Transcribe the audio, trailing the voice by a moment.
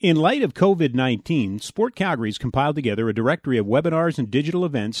In light of COVID-19, Sport Calgary has compiled together a directory of webinars and digital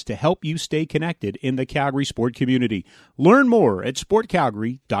events to help you stay connected in the Calgary sport community. Learn more at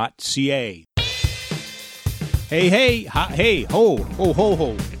sportcalgary.ca. Hey, ho.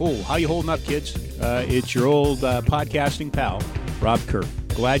 How you holding up, kids? It's your old podcasting pal, Rob Kerr.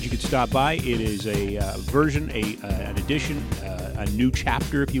 Glad you could stop by. It is a version, an edition, a new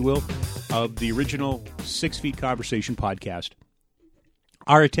chapter, if you will, of the original 6 Feet Conversation podcast.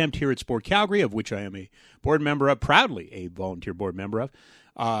 Our attempt here at Sport Calgary, of which I am a board member of, proudly a volunteer board member of,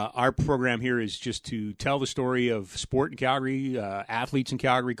 our program here is just to tell the story of sport in Calgary, athletes in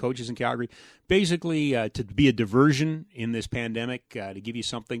Calgary, coaches in Calgary, basically to be a diversion in this pandemic, to give you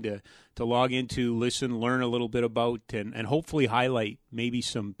something to log into, listen, learn a little bit about, and hopefully highlight maybe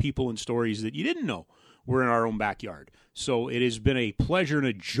some people and stories that you didn't know were in our own backyard. So it has been a pleasure and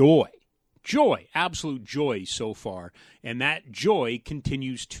a joy, absolute joy so far, and that joy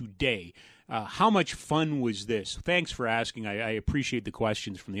continues today. How much fun was this? Thanks for asking. I appreciate the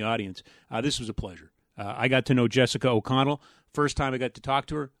questions from the audience. This was a pleasure. I got to know Jessica O'Connell. First time I got to talk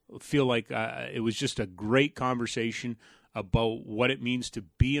to her, I feel like it was just a great conversation about what it means to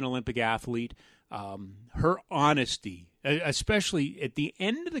be an Olympic athlete. Her honesty, especially at the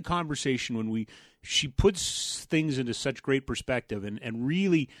end of the conversation when she puts things into such great perspective and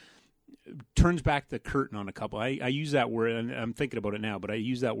really turns back the curtain on a couple. I use that word, and I'm thinking about it now, but I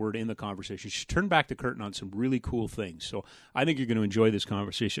use that word in the conversation. She turned back the curtain on some really cool things. So I think you're going to enjoy this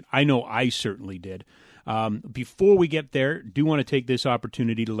conversation. I know I certainly did. Before we get there, do want to take this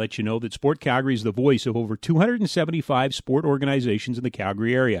opportunity to let you know that Sport Calgary is the voice of over 275 sport organizations in the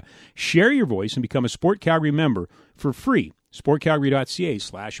Calgary area. Share your voice and become a Sport Calgary member for free.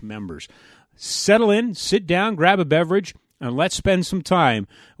 sportcalgary.ca/members. Settle in, sit down, grab a beverage, and let's spend some time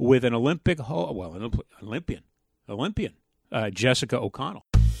with an Olympian, Jessica O'Connell.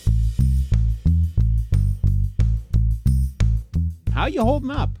 How you holding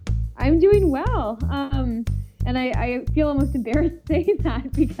up? I'm doing well. And I feel almost embarrassed saying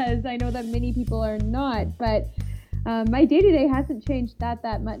that because I know that many people are not. But my day-to-day hasn't changed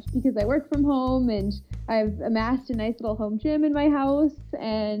that much because I work from home and I've amassed a nice little home gym in my house.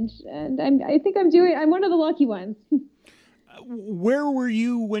 And I think I'm one of the lucky ones. Where were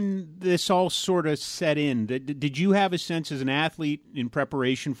you when this all sort of set in? Did you have a sense as an athlete in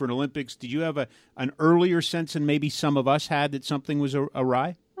preparation for an Olympics? Did you have an earlier sense than maybe some of us had that something was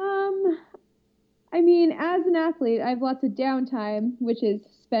awry? I mean, as an athlete, I have lots of downtime, which is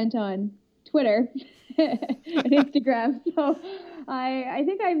spent on Twitter and Instagram. So I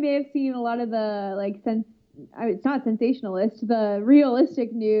think I may have seen a lot of the it's not sensationalist, the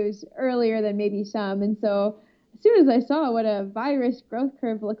realistic news earlier than maybe some, and so. As soon as I saw what a virus growth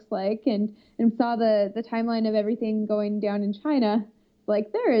curve looks like and saw the timeline of everything going down in China,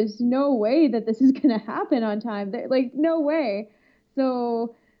 there is no way that this is going to happen on time. No way.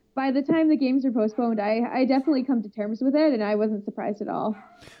 So by the time the games are postponed, I definitely come to terms with it, and I wasn't surprised at all.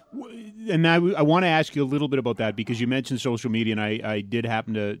 And I want to ask you a little bit about that because you mentioned social media, and I did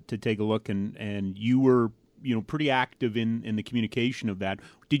happen to take a look, and you were pretty active in the communication of that.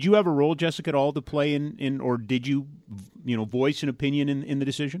 Did you have a role, Jessica, at all to play in or did you, voice an opinion in the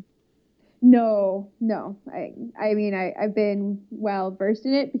decision? No. I mean, I've been well versed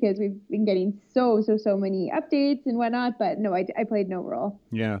in it because we've been getting so many updates and whatnot, but no, I played no role.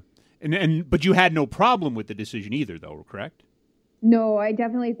 Yeah. But you had no problem with the decision either, though, correct? No, I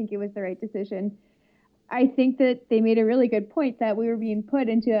definitely think it was the right decision. I think that they made a really good point that we were being put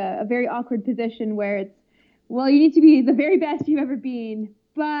into a very awkward position where it's, well, you need to be the very best you've ever been,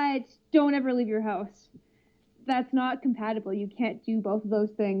 but don't ever leave your house. That's not compatible. You can't do both of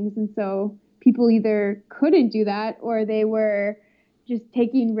those things. And so people either couldn't do that or they were just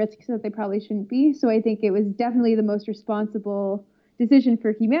taking risks that they probably shouldn't be. So I think it was definitely the most responsible decision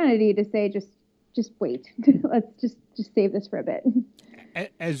for humanity to say, just wait. Let's just save this for a bit.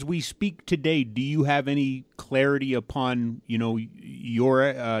 As we speak today, do you have any clarity upon,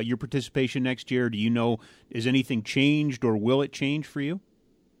 your participation next year? Do you know, is anything changed or will it change for you?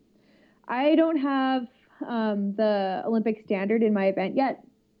 I don't have the Olympic standard in my event yet.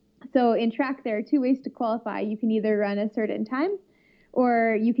 So in track, there are two ways to qualify. You can either run a certain time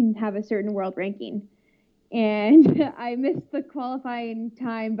or you can have a certain world ranking. And I missed the qualifying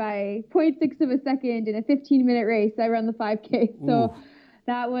time by 0.6 of a second in a 15-minute race. I run the 5K. So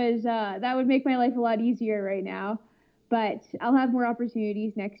that would make my life a lot easier right now. But I'll have more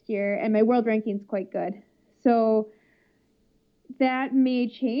opportunities next year, and my world ranking is quite good. So that may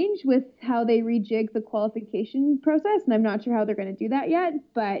change with how they rejig the qualification process, and I'm not sure how they're going to do that yet.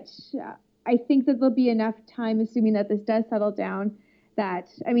 But I think that there'll be enough time, assuming that this does settle down, that,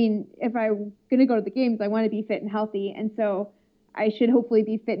 I mean, if I'm going to go to the games, I want to be fit and healthy. And so I should hopefully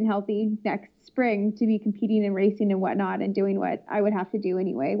be fit and healthy next spring to be competing and racing and whatnot and doing what I would have to do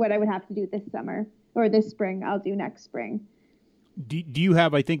anyway. What I would have to do this summer or this spring, I'll do next spring. Do you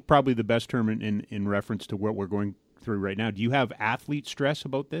have, I think probably the best term in reference to what we're going through right now, do you have athlete stress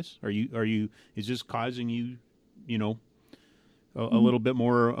about this? Is this causing you, a little bit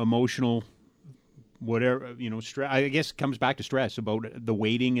more emotional, whatever, stress? I guess it comes back to stress about the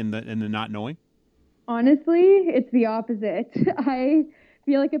waiting and the not knowing. Honestly, it's the opposite. I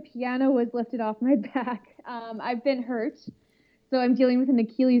feel like a piano was lifted off my back. I've been hurt, so I'm dealing with an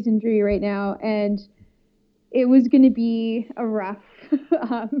Achilles injury right now, and it was going to be a rough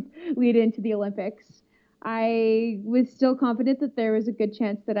lead into the Olympics. I was still confident that there was a good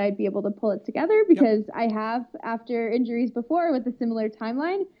chance that I'd be able to pull it together because I have after injuries before with a similar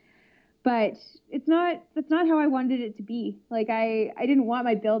timeline. But that's not how I wanted it to be. Like I didn't want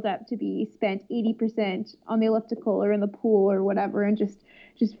my build up to be spent 80% on the elliptical or in the pool or whatever and just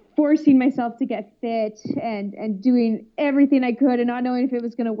forcing myself to get fit and doing everything I could and not knowing if it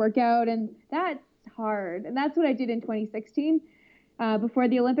was going to work out. And that's hard. And that's what I did in 2016. Before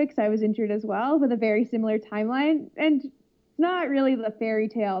the Olympics, I was injured as well with a very similar timeline. And it's not really the fairy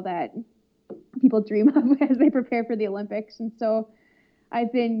tale that people dream of as they prepare for the Olympics. And so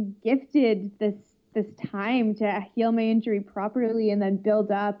I've been gifted this time to heal my injury properly and then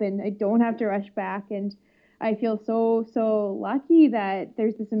build up, and I don't have to rush back. And I feel so lucky that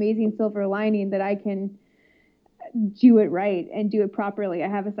there's this amazing silver lining that I can do it right and do it properly. I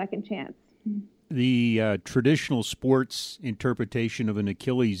have a second chance. The traditional sports interpretation of an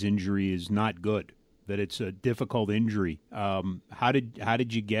Achilles injury is not good. That it's a difficult injury. How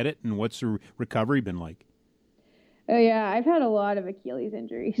did you get it, and what's the recovery been like? Oh yeah, I've had a lot of Achilles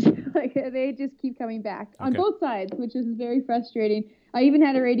injuries. Like they just keep coming back on both sides, which is very frustrating. I even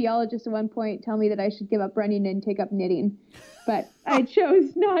had a radiologist at one point tell me that I should give up running and take up knitting, but I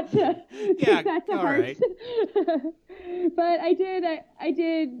chose not to take that to heart. Right. But I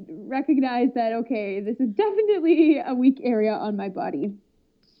did recognize that this is definitely a weak area on my body.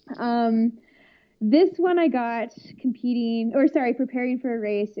 This one I got preparing for a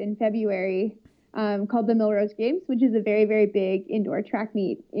race in February. Called the Millrose Games, which is a very, very big indoor track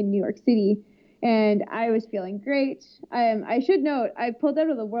meet in New York City. And I was feeling great. I should note, I pulled out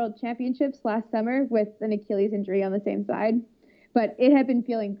of the World Championships last summer with an Achilles injury on the same side. But it had been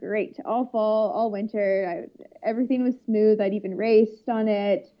feeling great all fall, all winter. Everything was smooth. I'd even raced on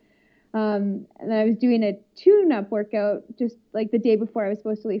it. And then I was doing a tune-up workout just like the day before I was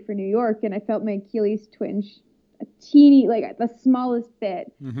supposed to leave for New York, and I felt my Achilles twinge a teeny, like the smallest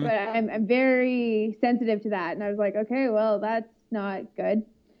bit, but I'm very sensitive to that. And I was like, okay, well, that's not good.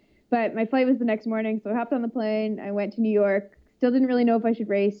 But my flight was the next morning, so I hopped on the plane. I went to New York. Still didn't really know if I should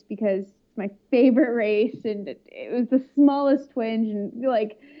race because it's my favorite race, and it was the smallest twinge, and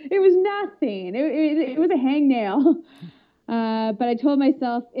like it was nothing. It was a hangnail. But I told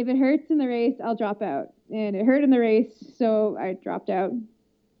myself, if it hurts in the race, I'll drop out. And it hurt in the race, so I dropped out.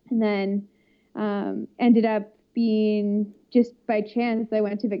 And then ended up being, just by chance, I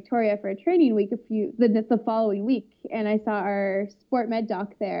went to Victoria for a training week the following week, and I saw our sport med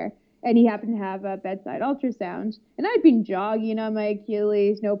doc there, and he happened to have a bedside ultrasound. And I'd been jogging on my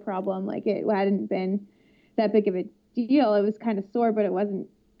Achilles, no problem. Like it hadn't been that big of a deal. It was kind of sore, but it wasn't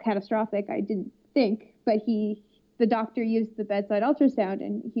catastrophic, I didn't think. But the doctor used the bedside ultrasound,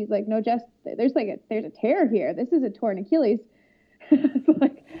 and he's like, "No, Jess, there's a tear here. This is a torn Achilles." It's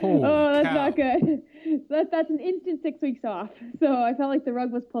like, that's cow. Not good. That's an instant 6 weeks off. So I felt like the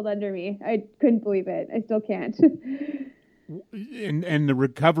rug was pulled under me. I couldn't believe it. I still can't. And the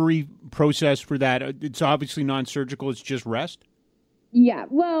recovery process for that, it's obviously non-surgical. It's just rest? Yeah.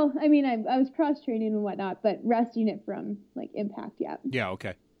 Well, I mean, I was cross-training and whatnot, but resting it from, impact, yeah. Yeah,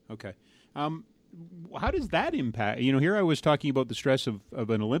 okay. How does that impact? Here I was talking about the stress of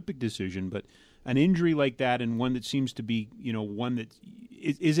an Olympic decision, but an injury like that, and one that seems to be, one that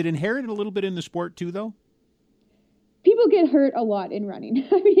is it inherent a little bit in the sport too, though? People get hurt a lot in running.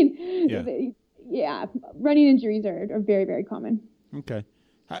 I mean, yeah, running injuries are very, very common. Okay.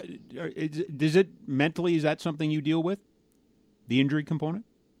 Does it mentally, is that something you deal with? The injury component?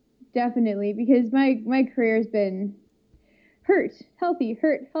 Definitely, because my career has been hurt, healthy,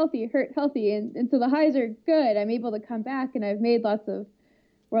 hurt, healthy, hurt, healthy. And so the highs are good. I'm able to come back, and I've made lots of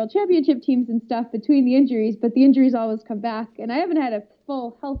world championship teams and stuff between the injuries, but the injuries always come back. And I haven't had a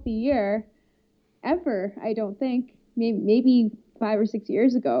full healthy year ever, I don't think. Maybe 5 or 6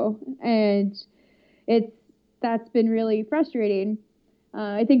 years ago. And that's been really frustrating.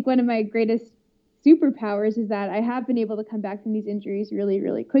 I think one of my greatest superpowers is that I have been able to come back from these injuries really,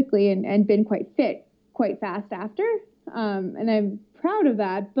 really quickly and been quite fit quite fast after. And I'm proud of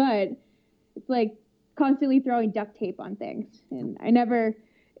that, but it's like constantly throwing duct tape on things. And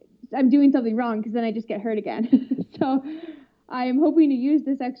I'm doing something wrong because then I just get hurt again. So I'm hoping to use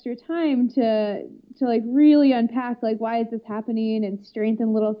this extra time to like really unpack like why is this happening and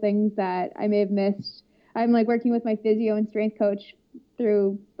strengthen little things that I may have missed. I'm like working with my physio and strength coach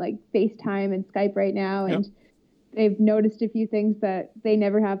through like FaceTime and Skype right now, and they've noticed a few things that they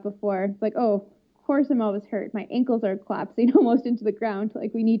never have before. It's like, oh, of course I'm always hurt. My ankles are collapsing almost into the ground.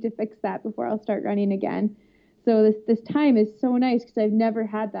 Like we need to fix that before I'll start running again. So this time is so nice because I've never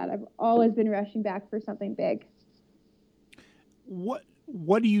had that. I've always been rushing back for something big. What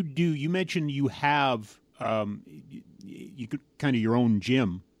do? You mentioned you have you could kind of your own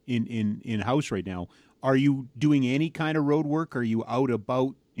gym in house right now. Are you doing any kind of road work? Are you out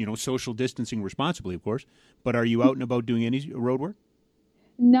about, social distancing responsibly, of course, but are you out and about doing any road work?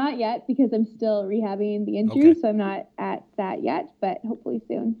 Not yet because I'm still rehabbing the injury, so I'm not at that yet, but hopefully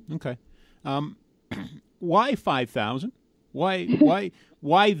soon. Okay. Why 5,000?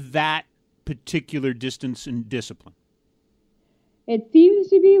 Why that particular distance and discipline? It seems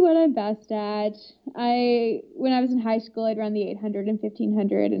to be what I'm best at. When I was in high school, I'd run the 800 and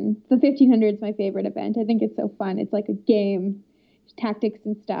 1500, and the 1500 is my favorite event. I think it's so fun. It's like a game, tactics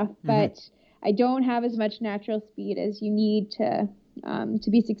and stuff, but I don't have as much natural speed as you need to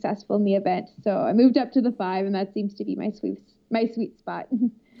be successful in the event. So I moved up to the 5, and that seems to be my sweet spot.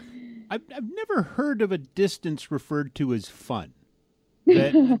 I've never heard of a distance referred to as fun.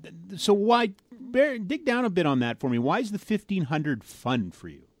 So why dig down a bit on that for me? Why is the 1500 fun for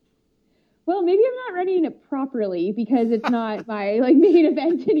you? Well, maybe I'm not running it properly because it's not my main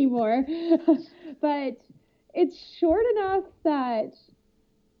event anymore. But it's short enough that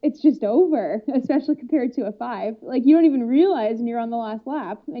it's just over, especially compared to a 5. Like you don't even realize when you're on the last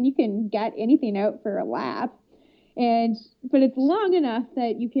lap, and you can get anything out for a lap. But it's long enough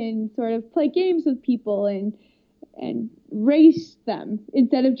that you can sort of play games with people and race them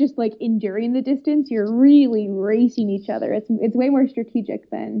instead of just like enduring the distance. You're really racing each other. It's way more strategic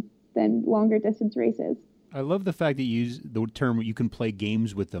than longer distance races. I love the fact that you use the term you can play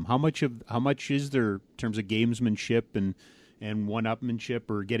games with them. How much is there in terms of gamesmanship and one-upmanship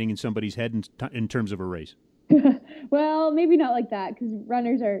or getting in somebody's head in terms of a race? Well, maybe not like that because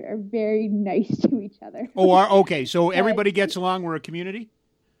runners are very nice to each other. Okay. So everybody gets along. We're a community?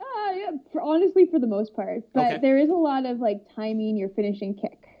 Yeah, honestly, for the most part. But there is a lot of timing your finishing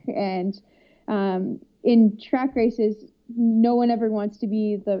kick. And in track races, no one ever wants to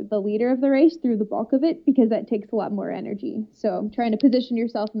be the leader of the race through the bulk of it because that takes a lot more energy. So trying to position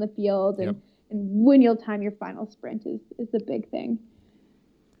yourself in the field and when you'll time your final sprint is the big thing.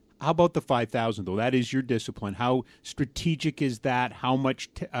 How about the 5,000, though? That is your discipline. How strategic is that? How much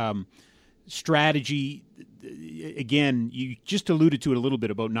strategy? Again, you just alluded to it a little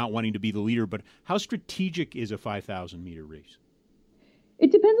bit about not wanting to be the leader, but how strategic is a 5,000-meter race?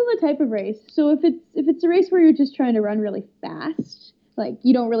 It depends on the type of race. So if it's a race where you're just trying to run really fast, like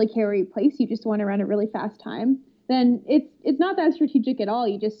you don't really care where you place, you just want to run a really fast time, then it's not that strategic at all.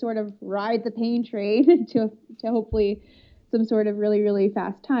 You just sort of ride the pain train to hopefully some sort of really, really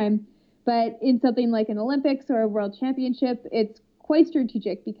fast time. But in something like an Olympics or a World Championship, it's quite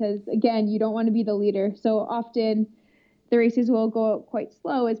strategic because, again, you don't want to be the leader. So often the races will go out quite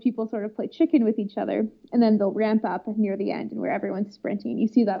slow as people sort of play chicken with each other, and then they'll ramp up near the end and where everyone's sprinting. You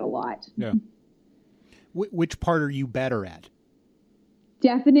see that a lot. Yeah. Which part are you better at?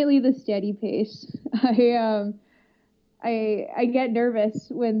 Definitely the steady pace. I get nervous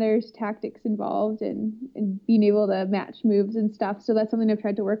when there's tactics involved and being able to match moves and stuff. So that's something I've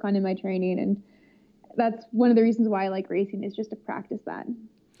tried to work on in my training. And that's one of the reasons why I like racing is just to practice that.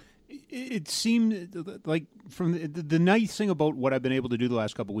 It seemed like from the nice thing about what I've been able to do the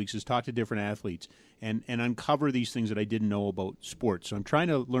last couple of weeks is talk to different athletes and uncover these things that I didn't know about sports. So I'm trying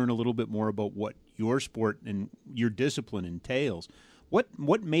to learn a little bit more about what your sport and your discipline entails.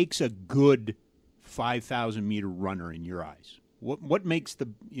 What makes a good 5,000-meter runner in your eyes? What makes the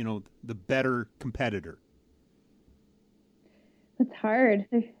better competitor? That's hard.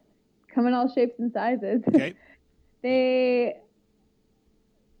 They come in all shapes and sizes. Okay.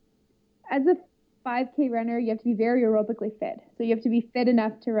 As a 5K runner, you have to be very aerobically fit. So you have to be fit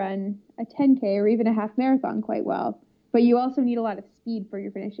enough to run a 10K or even a half marathon quite well. But you also need a lot of speed for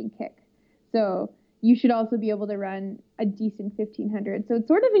your finishing kick. So you should also be able to run a decent 1,500. So it's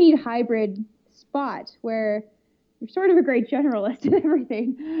sort of a neat hybrid spot where you're sort of a great generalist in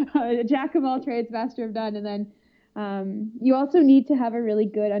everything, a jack of all trades, master of none, and then You also need to have a really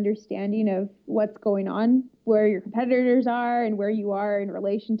good understanding of what's going on, where your competitors are and where you are in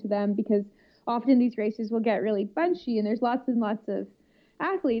relation to them, because often these races will get really bunchy and there's lots and lots of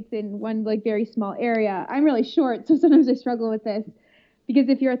athletes in one like very small area. I'm really short, so sometimes I struggle with this because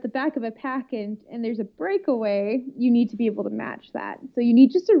if you're at the back of a pack and there's a breakaway, you need to be able to match that. So you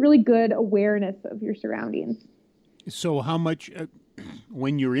need just a really good awareness of your surroundings. So how much,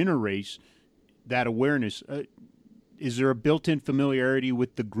 when you're in a race, that awareness, is there a built-in familiarity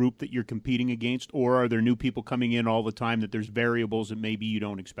with the group that you're competing against, or are there new people coming in all the time that there's variables that maybe you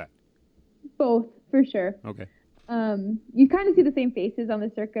don't expect? Both, for sure. Okay. You kind of see the same faces on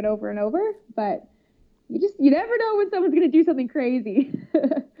the circuit over and over, but you never know when someone's going to do something crazy.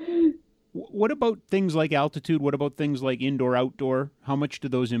 What about things like altitude? What about things like indoor, outdoor? How much do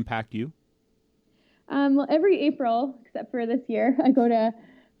those impact you? Well, every April, except for this year, I go to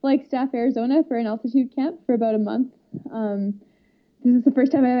Flagstaff, Arizona for an altitude camp for about a month. This is the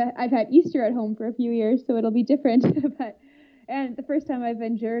first time I've had Easter at home for a few years, so it'll be different. And the first time I've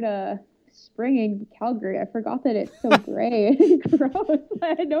endured a spring in Calgary. I forgot that it's so gray and gross.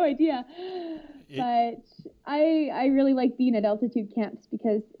 I had no idea. But I really like being at altitude camps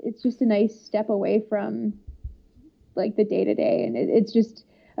because it's just a nice step away from like the day-to-day. And it's just,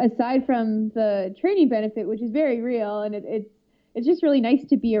 aside from the training benefit, which is very real, and it's just really nice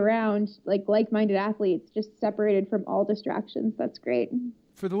to be around like-minded athletes, just separated from all distractions. That's great.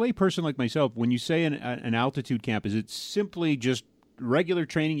 For the lay person like myself, when you say an altitude camp, is it simply just regular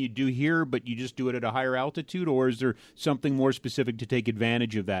training you do here, but you just do it at a higher altitude, or is there something more specific to take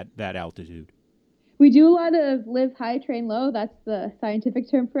advantage of that altitude? We do a lot of live high, train low. That's the scientific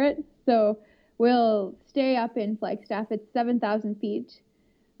term for it. So we'll stay up in Flagstaff. It's 7,000 feet.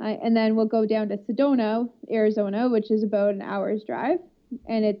 And then we'll go down to Sedona, Arizona, which is about an hour's drive.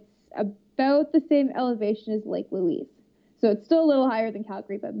 And it's about the same elevation as Lake Louise. So it's still a little higher than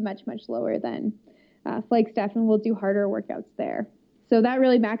Calgary, but much, much lower than Flagstaff. And we'll do harder workouts there. So that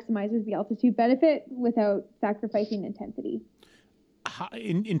really maximizes the altitude benefit without sacrificing intensity.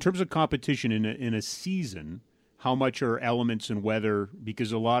 In terms of competition in a season, how much are elements and weather?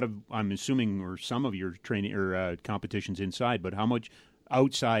 Because a lot of, I'm assuming, or some of your training or competitions inside, but how much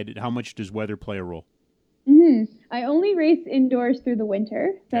outside? How much does weather play a role? Mm-hmm. I only race indoors through the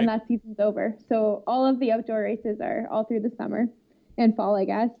winter, then that season's over. So all of the outdoor races are all through the summer and fall, I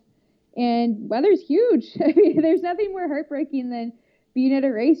guess. And weather's huge. I mean, there's nothing more heartbreaking than being at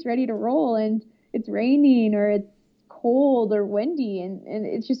a race ready to roll and it's raining or it's cold or windy, and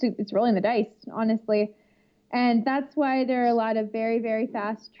it's rolling the dice, honestly. And that's why there are a lot of very, very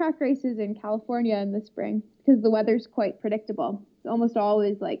fast track races in California in the spring, because the weather's quite predictable. It's almost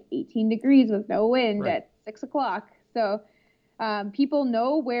always like 18 degrees with no wind at 6 o'clock. So people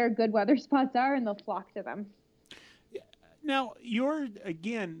know where good weather spots are and they'll flock to them. Now,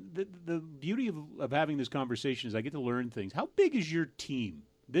 again, the beauty of having this conversation is I get to learn things. How big is your team?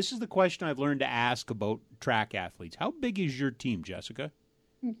 This is the question I've learned to ask about track athletes. How big is your team, Jessica?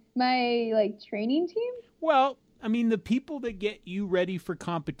 My, training team? Well, I mean, the people that get you ready for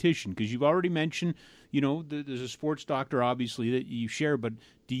competition, because you've already mentioned, there's a sports doctor, obviously, that you share, but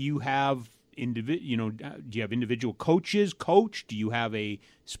do you have do you have individual coaches, Do you have a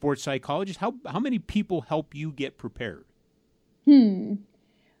sports psychologist? How many people help you get prepared?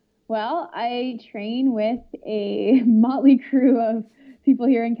 Well, I train with a motley crew of people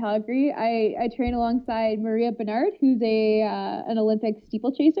here in Calgary. I train alongside Maria Bernard, who's an Olympic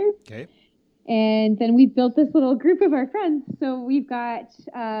steeplechaser. Okay. And then we've built this little group of our friends. So we've got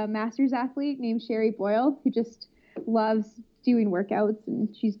a masters athlete named Sherry Boyle, who just loves doing workouts,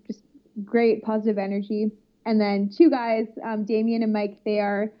 and she's just great, positive energy. And then two guys, Damien and Mike, they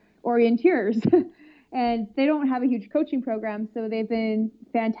are orienteers. And they don't have a huge coaching program, so they've been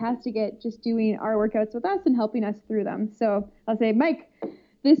fantastic at just doing our workouts with us and helping us through them. So I'll say, Mike,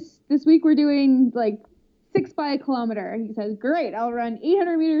 this week we're doing 6 by a kilometer. He says, great, I'll run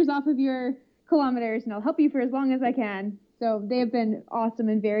 800 meters off of your kilometers and I'll help you for as long as I can. So they have been awesome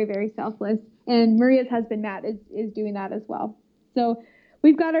and very, very selfless. And Maria's husband, Matt, is doing that as well. So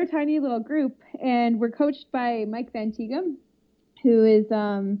we've got our tiny little group, and we're coached by Mike Van Tighem, who is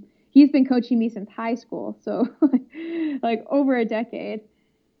he's been coaching me since high school, so over a decade.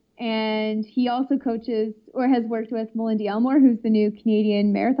 And he also coaches or has worked with Melindy Elmore, who's the new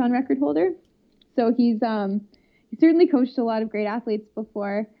Canadian marathon record holder. So he's certainly coached a lot of great athletes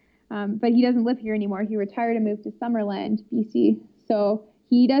before, but he doesn't live here anymore. He retired and moved to Summerland, BC. So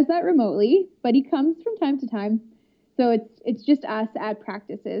he does that remotely, but he comes from time to time. So it's just us at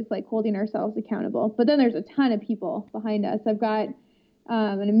practices, holding ourselves accountable. But then there's a ton of people behind us. I've got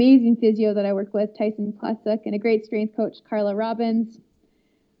an amazing physio that I work with, Tyson Plesuk, and a great strength coach, Carla Robbins.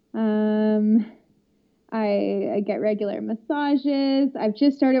 I get regular massages. I've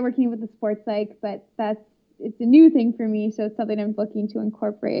just started working with the sports psych, but it's a new thing for me, so it's something I'm looking to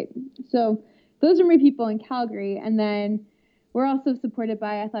incorporate. So those are my people in Calgary, and then we're also supported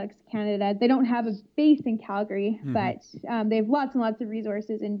by Athletics Canada. They don't have a base in Calgary, but they have lots and lots of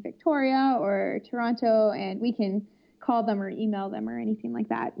resources in Victoria or Toronto, and we can call them or email them or anything like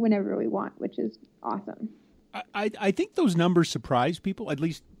that whenever we want, which is awesome. I think those numbers surprise people. At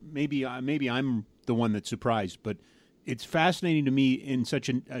least maybe I'm the one that's surprised, but it's fascinating to me in such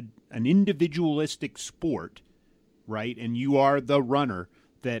an individualistic sport, right? And you are the runner,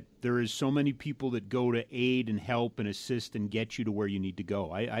 that there is so many people that go to aid and help and assist and get you to where you need to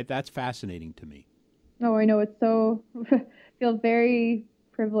go. That's fascinating to me. Oh, I know. It's so feel very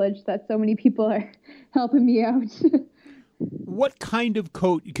privileged that so many people are helping me out. What kind of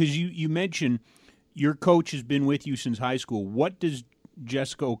coach? Because you mentioned your coach has been with you since high school. What does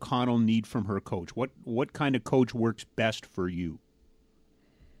Jessica O'Connell need from her coach? What kind of coach works best for you?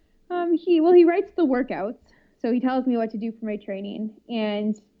 He writes the workouts, so he tells me what to do for my training.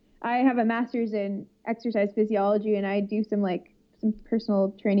 And I have a master's in exercise physiology, and I do some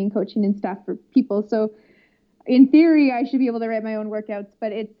personal training coaching and stuff for people. So in theory, I should be able to write my own workouts,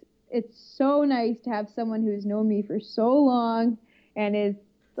 but it's so nice to have someone who's known me for so long and is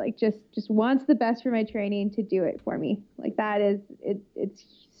like just wants the best for my training to do it for me. Like that is it's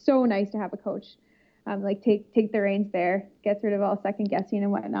so nice to have a coach take the reins there, gets rid of all second guessing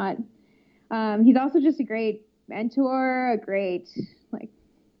and whatnot. He's also just a great mentor, a great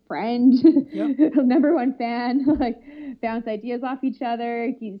friend, yep. Number one fan, bounce ideas off each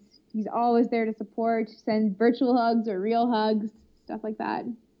other. He's always there to support, send virtual hugs or real hugs, stuff like that.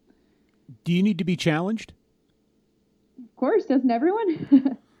 Do you need to be challenged? Of course, doesn't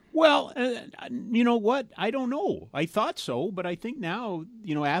everyone? Well, you know what? I don't know. I thought so, but I think now,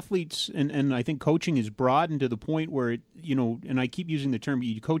 athletes and I think coaching is broadened to the point where, and I keep using the term,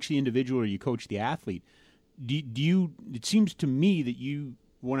 you coach the individual or you coach the athlete. Do you, it seems to me that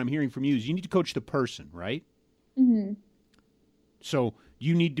what I'm hearing from you is you need to coach the person, right? Mm-hmm. So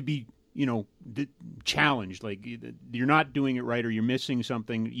you need to be, challenged. Like you're not doing it right or you're missing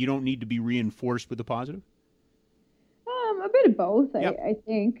something. You don't need to be reinforced with the positive? A bit of both, yep. I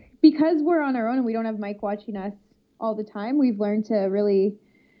think. Because we're on our own and we don't have Mike watching us all the time, we've learned to really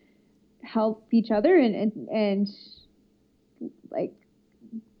help each other and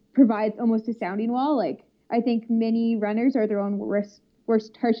provide almost a sounding wall. I think many runners are their own worst,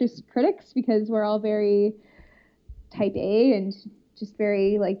 harshest critics because we're all very type A and just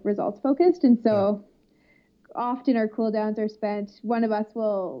very results focused. And so often our cool downs are spent, one of us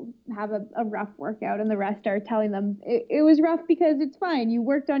will have a rough workout and the rest are telling them it was rough because it's fine. You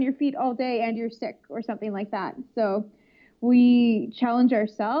worked on your feet all day and you're sick or something like that. So we challenge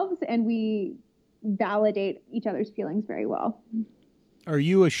ourselves and we validate each other's feelings very well. Are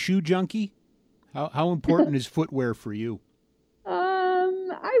you a shoe junkie? How important is footwear for you?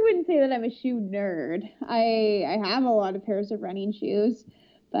 I wouldn't say that I'm a shoe nerd. I have a lot of pairs of running shoes,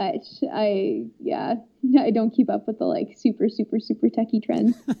 but I don't keep up with the super, super, super techie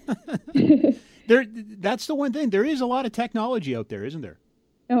trends. That's the one thing. There is a lot of technology out there, isn't there?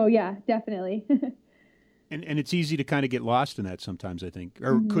 Oh yeah, definitely. And it's easy to kind of get lost in that sometimes, I think,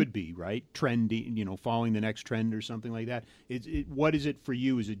 or mm-hmm. could be, right? Trendy, following the next trend or something like that. What is it for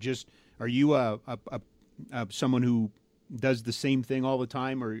you? Is it just, are you someone who does the same thing all the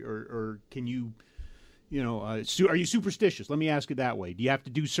time, or can you, are you superstitious? Let me ask it that way. Do you have to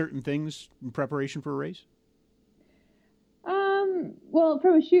do certain things in preparation for a race? Well,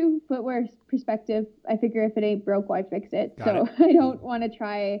 from a shoe footwear perspective, I figure if it ain't broke, why fix it? Got it. I don't want to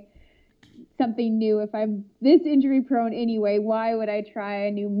try something new. If I'm this injury prone anyway, why would I try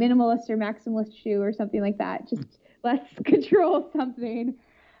a new minimalist or maximalist shoe or something like that? Just let's control something.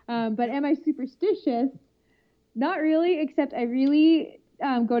 But am I superstitious? Not really, except I really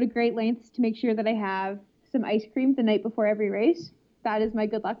go to great lengths to make sure that I have some ice cream the night before every race. That is my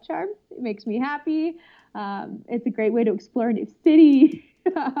good luck charm. It makes me happy. It's a great way to explore a new city.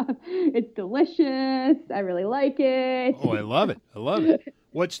 It's delicious. I really like it. Oh, I love it.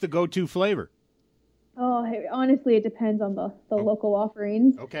 What's the go-to flavor? Oh, honestly, it depends on the local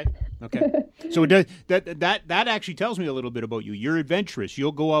offerings. Okay. So that actually tells me a little bit about you. You're adventurous.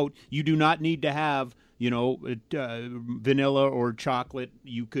 You'll go out. You do not need to have vanilla or chocolate.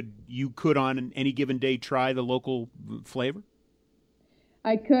 You could on any given day try the local flavor.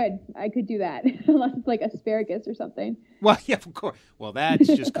 I could do that unless it's asparagus or something. Well, yeah, of course. Well, that's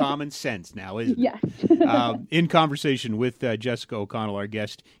just common sense now, isn't it? Yes. In conversation with Jessica O'Connell, our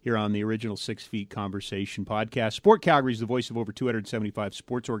guest here on the Original 6 Feet Conversation podcast. Sport Calgary is the voice of over 275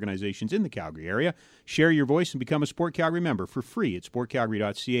 sports organizations in the Calgary area. Share your voice and become a Sport Calgary member for free at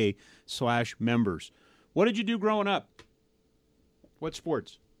sportcalgary.ca/members. What did you do growing up? What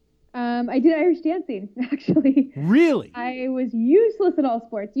sports? I did Irish dancing, actually. Really? I was useless at all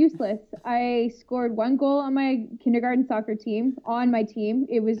sports, useless. I scored 1 goal on my kindergarten soccer team, on my team.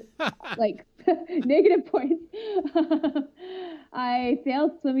 It was like negative points. I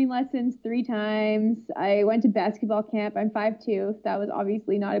failed swimming lessons 3 times. I went to basketball camp. I'm 5'2". That was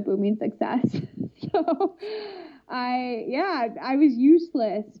obviously not a booming success. So I was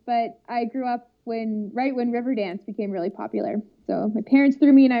useless, but I grew up right when river dance became really popular. So my parents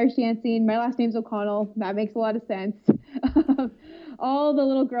threw me in Irish dancing. My last name's O'Connell. That makes a lot of sense. All the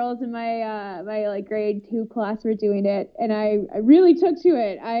little girls in my like grade 2 class were doing it, and I really took to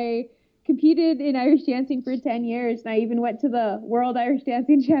it. I competed in Irish dancing for 10 years, and I even went to the World Irish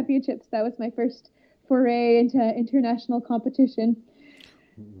Dancing Championships. That was my first foray into international competition.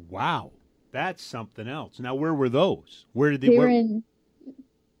 Wow, that's something else. Now, where were those? Where did they were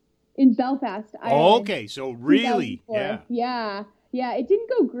in Belfast, Ireland. Oh, okay, so really, yeah, it didn't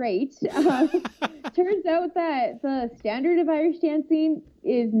go great. Turns out that the standard of Irish dancing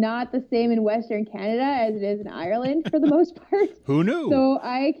is not the same in Western Canada as it is in Ireland for the most part. Who knew? So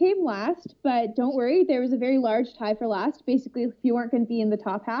I came last, but don't worry, there was a very large tie for last. Basically, if you weren't going to be in the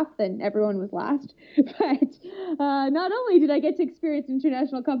top half, then everyone was last. But not only did I get to experience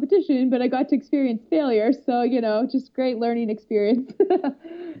international competition, but I got to experience failure. So, just great learning experience.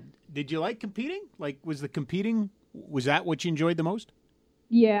 Did you like competing? Like, was that what you enjoyed the most?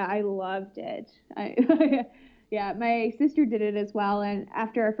 Yeah, I loved it. Yeah, my sister did it as well. And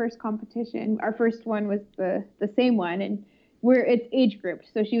after our first competition, our first one was the same one, and it's age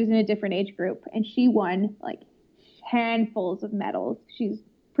grouped. So she was in a different age group, and she won like handfuls of medals. She's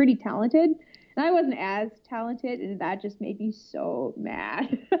pretty talented. And I wasn't as talented, and that just made me so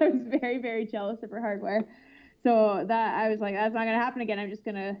mad. I was very, very jealous of her hardware. So that I was like, that's not going to happen again. I'm just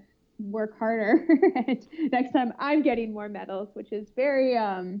going to work harder. And next time I'm getting more medals, which is very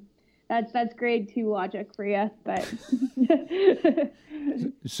that's grade 2 logic for you. But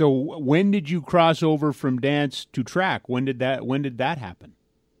so when did you cross over from dance to track? When did that happen?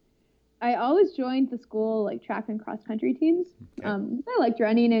 I always joined the school like track and cross country teams. Okay. I liked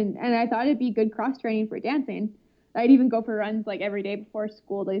running, and I thought it'd be good cross training for dancing. I'd even go for runs like every day before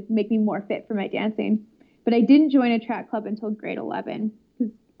school to make me more fit for my dancing. But I didn't join a track club until grade 11.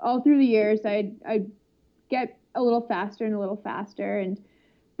 All through the years, I'd get a little faster and a little faster. And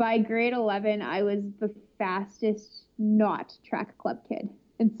by grade 11, I was the fastest not track club kid.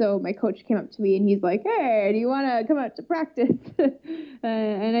 And so my coach came up to me and he's like, hey, do you want to come out to practice?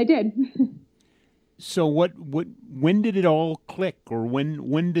 And I did. So when did it all click, or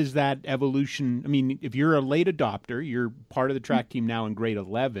when does that evolution, I mean, if you're a late adopter, you're part of the track team now in grade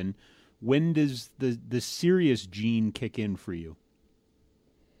 11, when does the serious gene kick in for you?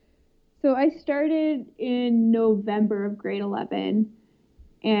 So I started in November of grade 11,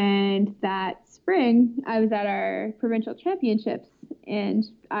 and that spring I was at our provincial championships, and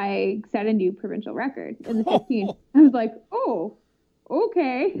I set a new provincial record in the 15. I was like, oh,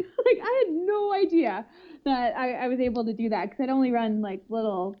 okay. Like, I had no idea that I was able to do that, because I'd only run like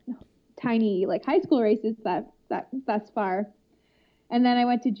little tiny like high school races that's far. And then I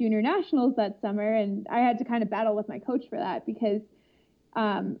went to junior nationals that summer, and I had to kind of battle with my coach for that, because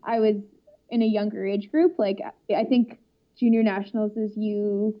I was in a younger age group. Like, I think junior nationals is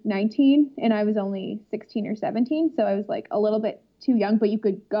U19, and I was only 16 or 17. So I was like a little bit too young, but you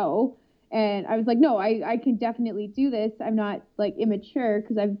could go. And I was like, no, I can definitely do this. I'm not like immature,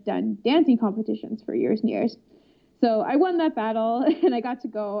 because I've done dancing competitions for years and years. So I won that battle, and I got to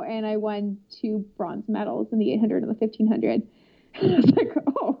go, and I won 2 bronze medals in the 800 and the 1500. I was like,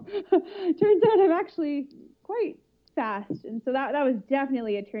 oh, turns out I'm actually quite fast. And so that was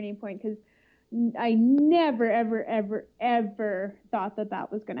definitely a turning point, because I never, ever, ever, ever thought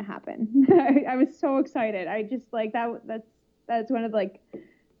that was going to happen. I was so excited. I just like that's one of like,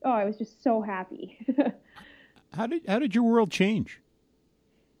 oh, I was just so happy. How did your world change?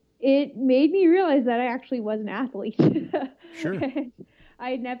 It made me realize that I actually was an athlete. Sure.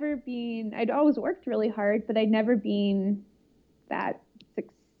 I'd always worked really hard, but I'd never been that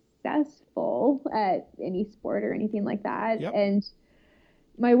successful at any sport or anything like that. Yep. And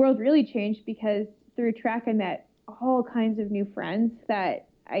my world really changed, because through track I met all kinds of new friends that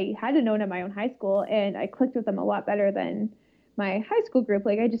I hadn't known at my own high school, and I clicked with them a lot better than my high school group.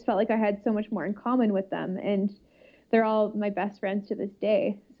 Like, I just felt like I had so much more in common with them, and they're all my best friends to this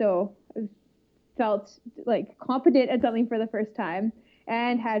day. So I was felt like competent at something for the first time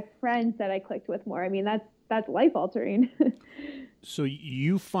and had friends that I clicked with more. I mean, that's life altering. So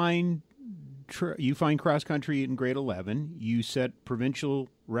you find cross country in grade 11. You set provincial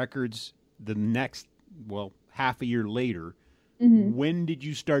records the next, well, half a year later. Mm-hmm. When did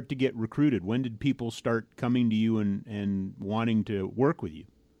you start to get recruited? When did people start coming to you and wanting to work with you?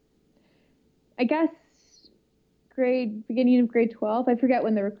 I guess beginning of grade 12. I forget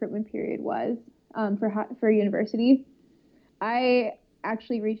when the recruitment period was for university. I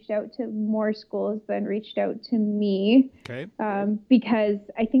actually reached out to more schools than reached out to me. Okay. Because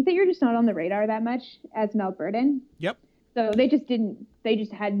I think that you're just not on the radar that much as an Albertan. Yep. So they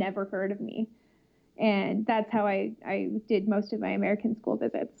just had never heard of me. And that's how I did most of my American school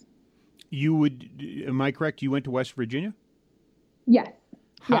visits. Am I correct? You went to West Virginia? Yes.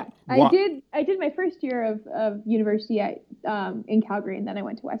 Yeah. I did my first year of university in Calgary, and then I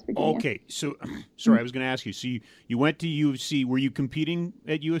went to West Virginia. Okay. So, sorry, I was going to ask you. So you went to U of C. Were you competing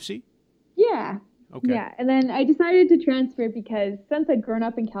at U of C? Yeah. Okay. Yeah. And then I decided to transfer because since I'd grown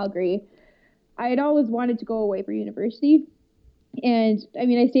up in Calgary, I had always wanted to go away for university. And I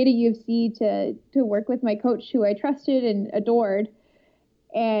mean, I stayed at U of C to work with my coach who I trusted and adored.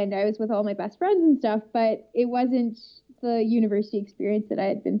 And I was with all my best friends and stuff, but it wasn't the university experience that I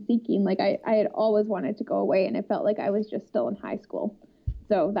had been seeking. Like I had always wanted to go away, and it felt like I was just still in high school.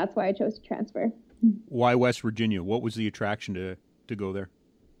 So that's why I chose to transfer. Why West Virginia? What was the attraction to go there?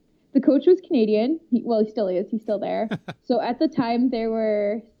 The coach was Canadian. He still is. He's still there. So at the time, there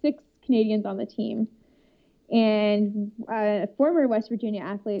were 6 Canadians on the team. And a former West Virginia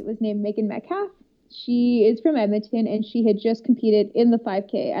athlete was named Megan Metcalf. She is from Edmonton, and she had just competed in the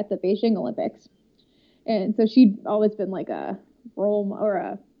 5K at the Beijing Olympics. And so she'd always been like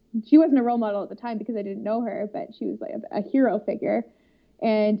she wasn't a role model at the time because I didn't know her, but she was like a hero figure.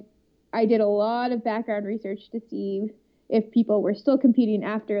 And I did a lot of background research to see if people were still competing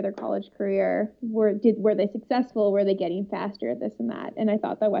after their college career. Were they successful? Were they getting faster? This and that. And I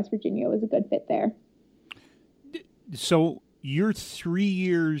thought that West Virginia was a good fit there. So you're 3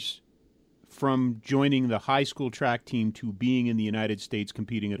 years from joining the high school track team to being in the United States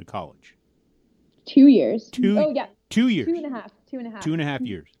competing at a college. 2 years. 2 years. 2 and a half. 2.5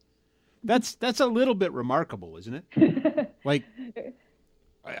 years. That's a little bit remarkable, isn't it? Like,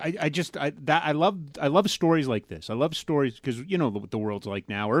 I love stories like this. I love stories because you know what the world's like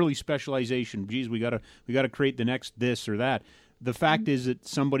now. Early specialization. Geez, we gotta create the next this or that. The fact is that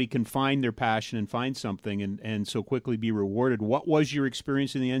somebody can find their passion and find something and so quickly be rewarded. What was your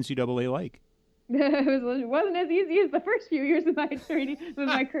experience in the NCAA like? It wasn't as easy as the first few years of my training, with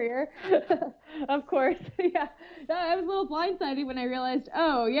my career. Of course, yeah. I was a little blindsided when I realized,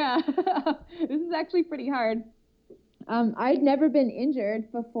 oh yeah, this is actually pretty hard. I'd never been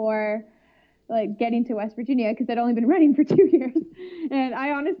injured before, like getting to West Virginia, because I'd only been running for 2 years, and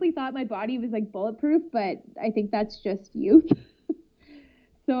I honestly thought my body was like bulletproof, but I think that's just youth.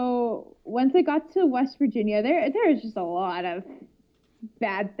 So once I got to West Virginia, there was just a lot of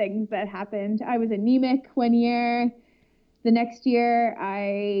bad things that happened. I was anemic one year. The next year,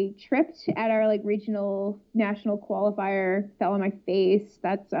 I tripped at our like regional national qualifier, fell on my face.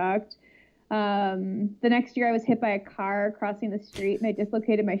 That sucked. The next year, I was hit by a car crossing the street, and I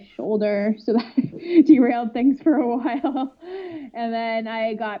dislocated my shoulder, so that derailed things for a while. And then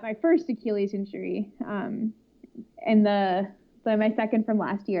I got my first Achilles injury, my second from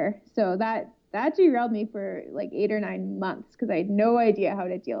last year. So that derailed me for like 8 or 9 months because I had no idea how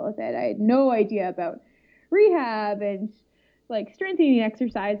to deal with it. I had no idea about rehab and like strengthening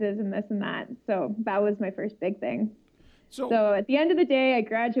exercises and this and that. So that was my first big thing. So at the end of the day, I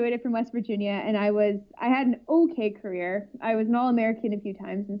graduated from West Virginia, and I had an okay career. I was an All-American a few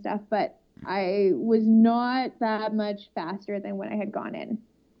times and stuff, but I was not that much faster than when I had gone in.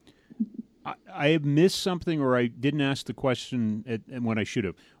 I have missed something, or I didn't ask the question when I should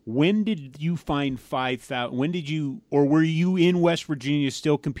have. When did you find 5,000? When did you, or were you in West Virginia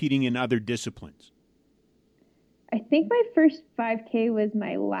still competing in other disciplines? I think my first 5K was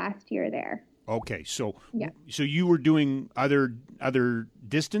my last year there. Okay, so yeah. So you were doing other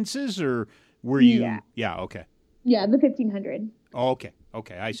distances, or were you? Yeah. Okay. Yeah, the 1,500. Okay,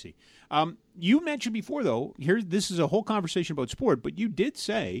 I see. You mentioned before, though, this is a whole conversation about sport, but you did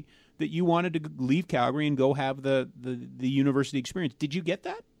say that you wanted to leave Calgary and go have the university experience. Did you get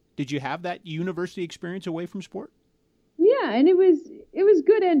that? Did you have that university experience away from sport? Yeah, and it was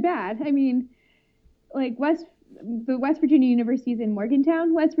good and bad. I mean, like the West Virginia University is in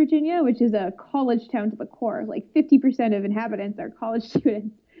Morgantown, West Virginia, which is a college town to the core. Like 50% of inhabitants are college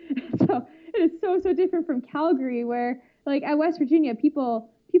students. So it is so different from Calgary, where like at West Virginia, people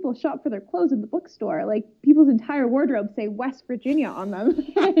people shop for their clothes in the bookstore. Like, people's entire wardrobes say West Virginia on them.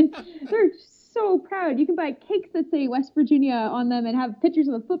 And they're so proud. You can buy cakes that say West Virginia on them and have pictures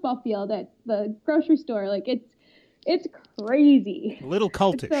of a football field at the grocery store. Like, it's crazy. A little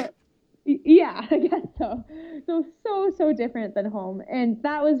cultish. So, yeah, I guess so. So different than home. And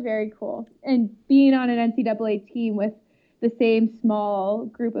that was very cool. And being on an NCAA team with the same small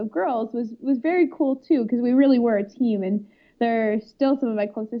group of girls was very cool too, because we really were a team, and they're still some of my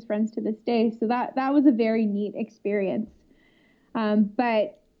closest friends to this day. So that was a very neat experience.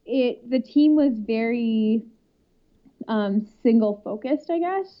 But the team was very single focused, I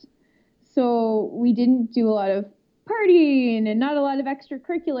guess. So we didn't do a lot of partying and not a lot of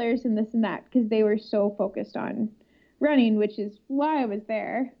extracurriculars and this and that, because they were so focused on running, which is why I was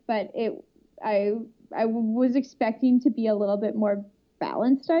there. But I was expecting to be a little bit more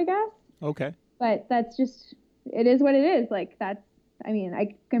balanced, I guess. Okay. But that's just, it is what it is. Like,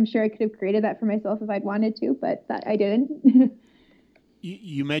 I'm sure I could have created that for myself if I'd wanted to, but I didn't.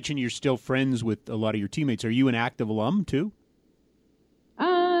 You mentioned you're still friends with a lot of your teammates. Are you an active alum too?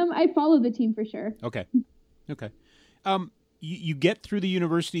 I follow the team for sure. Okay. You get through the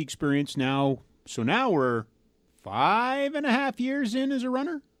university experience now. So now we're 5.5 years in as a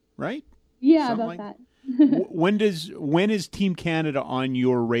runner, right? Yeah, Something about that. that. When is Team Canada on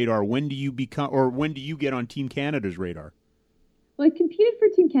your radar? When do you get on Team Canada's radar? Well, I competed for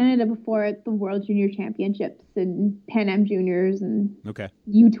Team Canada before at the World Junior Championships and Pan Am Juniors and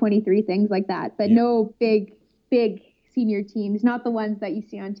U23, things like that. But no big senior teams, not the ones that you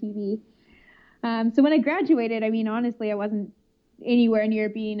see on TV. So when I graduated, honestly, I wasn't anywhere near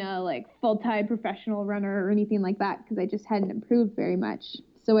being a full-time professional runner or anything like that, because I just hadn't improved very much.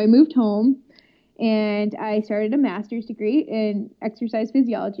 So I moved home and I started a master's degree in exercise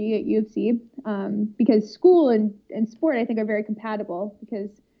physiology at U of C, because school and sport, I think, are very compatible,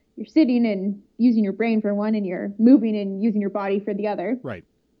 because you're sitting and using your brain for one, and you're moving and using your body for the other. Right.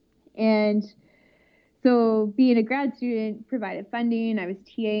 And so being a grad student provided funding. I was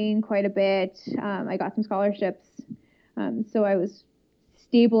TAing quite a bit. I got some scholarships. So I was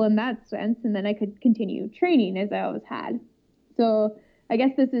stable in that sense, and then I could continue training as I always had. So I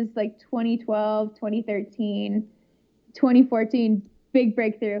guess this is 2012, 2013, 2014, big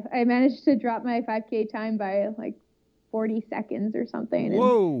breakthrough. I managed to drop my 5K time by 40 seconds or something.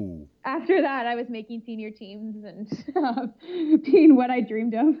 Whoa. And after that, I was making senior teams and being what I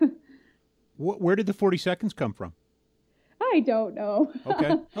dreamed of. Where did the 40 seconds come from? I don't know.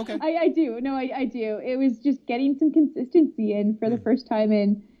 Okay. I do. No, I do. It was just getting some consistency in for the first time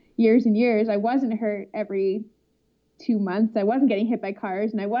in years and years. I wasn't hurt every 2 months. I wasn't getting hit by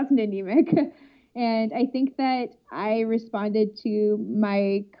cars, and I wasn't anemic. And I think that I responded to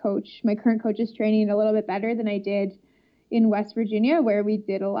my current coach's training a little bit better than I did in West Virginia, where we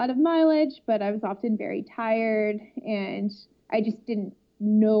did a lot of mileage, but I was often very tired, and I just didn't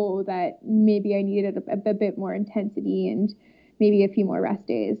know that maybe I needed a bit more intensity and maybe a few more rest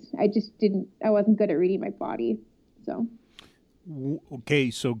days. I wasn't good at reading my body. So. Okay,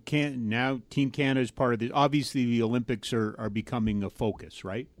 so now Team Canada is part of the. Obviously, the Olympics are becoming a focus,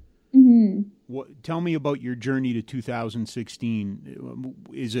 right? Mm-hmm. Tell me about your journey to 2016.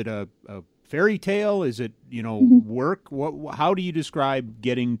 Is it a fairy tale? Is it work? How do you describe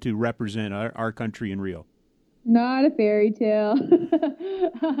getting to represent our country in Rio? Not a fairy tale.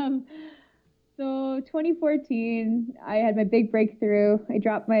 So 2014, I had my big breakthrough. I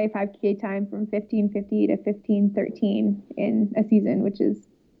dropped my 5K time from 15:50 to 15:13 in a season,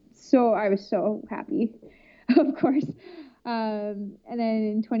 I was so happy, of course. And then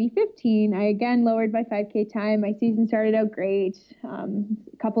in 2015, I again lowered my 5K time. My season started out great. A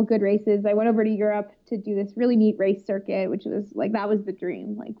couple good races. I went over to Europe to do this really neat race circuit, which was that was the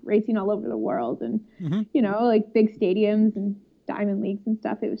dream, racing all over the world and, big stadiums and diamond leagues and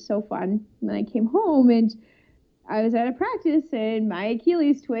stuff. It was so fun. And then I came home and I was at a practice and my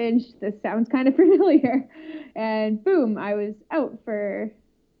Achilles twinged. This sounds kind of familiar. And boom, I was out for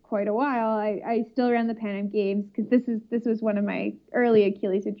quite a while. I still ran the Pan Am Games, because this was one of my early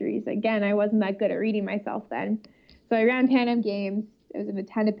Achilles injuries. Again, I wasn't that good at reading myself then. So I ran Pan Am Games. I was in a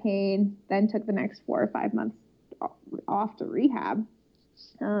ton of pain, then took the next 4 or 5 months off to rehab.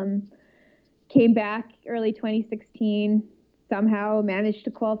 Came back early 2016, somehow managed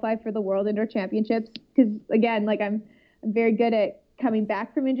to qualify for the World Indoor Championships, because again, I'm very good at coming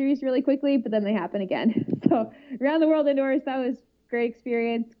back from injuries really quickly, but then they happen again. So around the World Indoors, that was great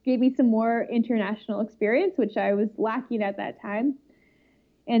experience, gave me some more international experience, which I was lacking at that time.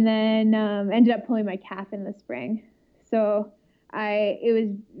 And then ended up pulling my calf in the spring. So it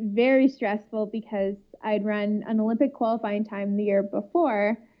was very stressful because I'd run an Olympic qualifying time the year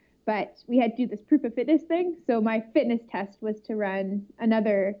before, but we had to do this proof of fitness thing. So my fitness test was to run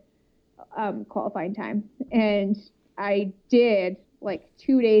another qualifying time. And I did like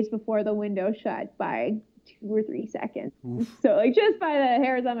 2 days before the window shut by 2 or 3 seconds. Oof. So like just by the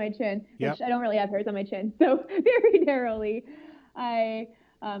hairs on my chin, which I don't really have hairs on my chin. So very narrowly, I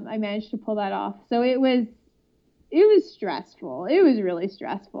managed to pull that off. So it was stressful. It was really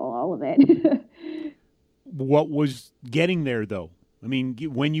stressful, all of it. What was getting there, though? I mean,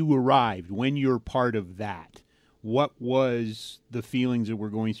 when you arrived, when you're part of that, what was the feelings that were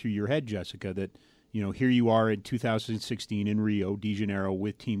going through your head, Jessica, that, you know, here you are in 2016 in Rio de Janeiro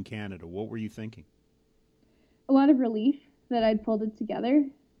with Team Canada? What were you thinking? A lot of relief that I'd pulled it together,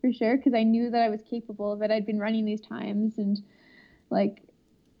 for sure, because I knew that I was capable of it. I'd been running these times, and, like,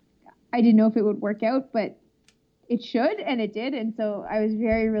 I didn't know if it would work out, but it should, and it did, and so I was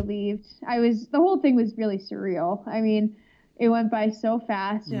very relieved. The whole thing was really surreal. I mean, it went by so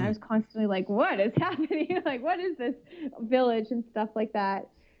fast, and I was constantly like, what is happening? Like, what is this village and stuff like that?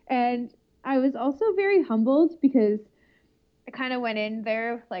 And I was also very humbled because I kind of went in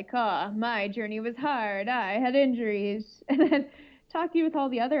there like, oh, my journey was hard. I had injuries. And then talking with all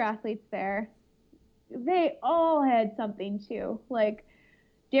the other athletes there, they all had something too. Like,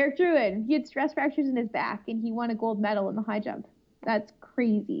 Derek Drouin, he had stress fractures in his back, and he won a gold medal in the high jump. That's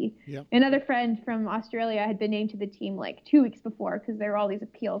crazy. Yep. Another friend from Australia had been named to the team like 2 weeks before because there were all these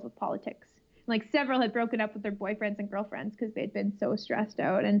appeals with politics. Like, several had broken up with their boyfriends and girlfriends because they'd been so stressed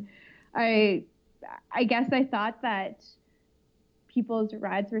out. And I guess I thought that people's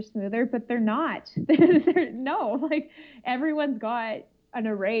rides were smoother, but they're not. No, like, everyone's got an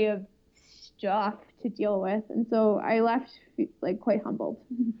array of stuff to deal with, and so I left like quite humbled.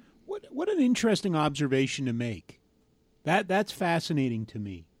 What an interesting observation to make. That's fascinating to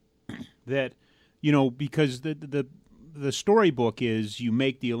me. That, you know, because the storybook is you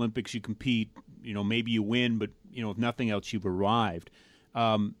make the Olympics, you compete, you know, maybe you win, but, you know, if nothing else, you've arrived.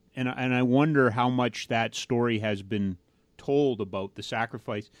 And I wonder how much that story has been told about the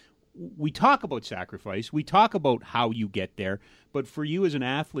sacrifice. We talk about sacrifice. We talk about how you get there. But for you as an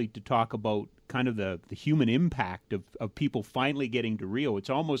athlete to talk about kind of the human impact of people finally getting to Rio, it's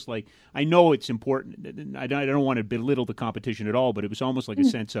almost like, I know it's important. I don't want to belittle the competition at all, but it was almost like a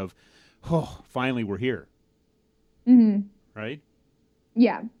sense of, oh, finally we're here. Mm-hmm. Right?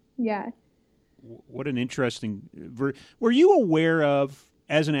 Yeah. Yeah. What an interesting... Were you aware of,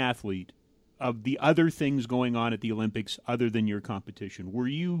 as an athlete, of the other things going on at the Olympics other than your competition? Were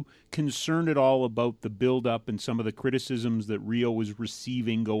you concerned at all about the build-up and some of the criticisms that Rio was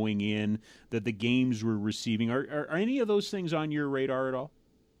receiving going in, that the games were receiving? Are any of those things on your radar at all?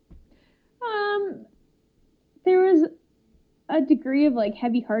 There was a degree of like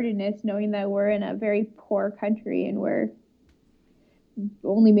heavy-heartedness knowing that we're in a very poor country and we're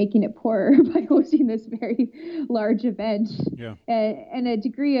only making it poorer by hosting this very large event. Yeah. And a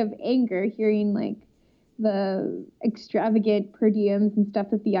degree of anger hearing like the extravagant per diems and stuff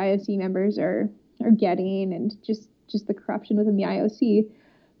that the IOC members are getting, and just the corruption within the IOC.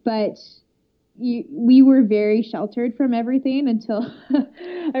 But we were very sheltered from everything until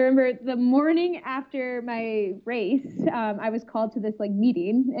I remember the morning after my race, I was called to this like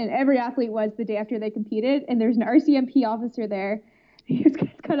meeting, and every athlete was the day after they competed, and there's an RCMP officer there. He was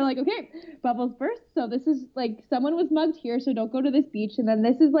kind of like, okay, bubbles burst. So this is like, someone was mugged here, so don't go to this beach. And then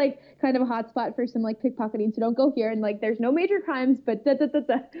this is like kind of a hot spot for some like pickpocketing, so don't go here. And like, there's no major crimes, but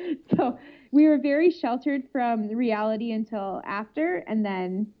So we were very sheltered from reality until after, and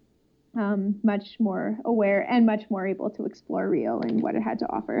then much more aware and much more able to explore Rio and what it had to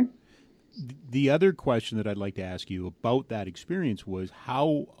offer. The other question that I'd like to ask you about that experience was,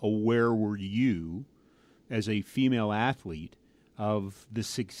 how aware were you as a female athlete of the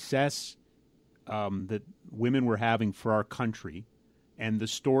success that women were having for our country and the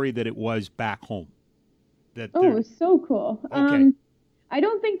story that it was back home? It was so cool. Okay. I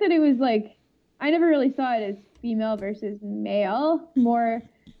don't think that it was like, I never really saw it as female versus male, more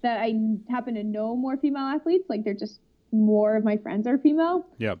that I happen to know more female athletes. Like, they're just, more of my friends are female.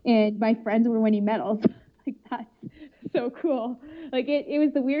 Yeah. And my friends were winning medals. Like, that's so cool. Like, it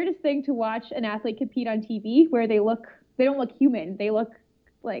was the weirdest thing to watch an athlete compete on TV where they don't look human. They look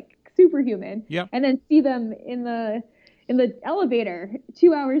like superhuman. Yep. And then see them in the elevator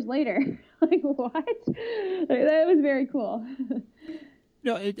 2 hours later. Like, what? That was very cool.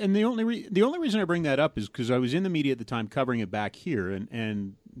 No, and the only reason I bring that up is because I was in the media at the time covering it back here,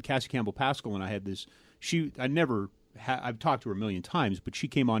 and Cassie Campbell Pascal and I had this. I never I've talked to her a million times, but she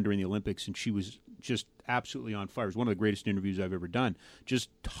came on during the Olympics and she was just absolutely on fire. It was one of the greatest interviews I've ever done, just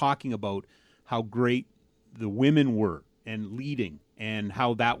talking about how great the women were and leading and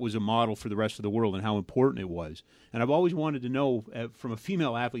how that was a model for the rest of the world and how important it was. And I've always wanted to know from a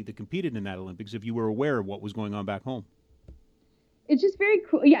female athlete that competed in that Olympics if you were aware of what was going on back home. It's just very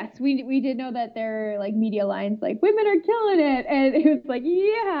cool. Yes, we did know that there are like media lines like women are killing it, and it was like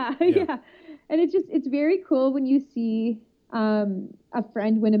yeah. And it's very cool when you see a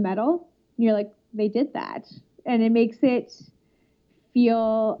friend win a medal and you're like, they did that, and it makes it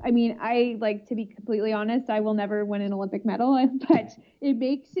feel, I mean, I like, to be completely honest, I will never win an Olympic medal, but it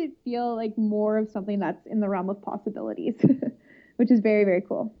makes it feel like more of something that's in the realm of possibilities, which is very, very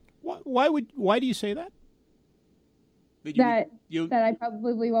cool. Why do you say that? That I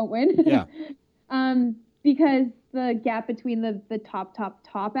probably won't win. Yeah. Because the gap between the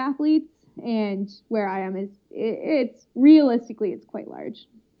top athletes and where I am it's realistically, it's quite large.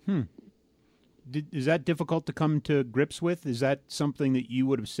 Is that difficult to come to grips with? Is that something that you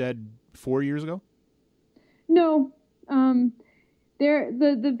would have said 4 years ago? No.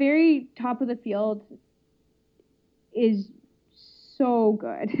 The very top of the field is so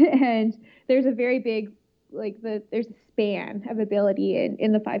good. And there's a very big, there's a span of ability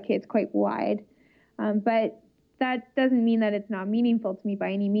in the 5K. It's quite wide. But that doesn't mean that it's not meaningful to me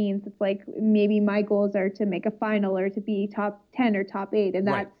by any means. It's like maybe my goals are to make a final or to be top 10 or top 8. And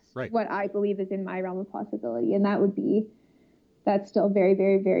that's what I believe is in my realm of possibility. And that's still very,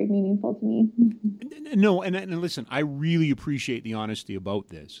 very, very meaningful to me. No, and listen, I really appreciate the honesty about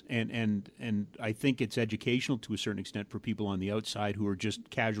this. And I think it's educational to a certain extent for people on the outside who are just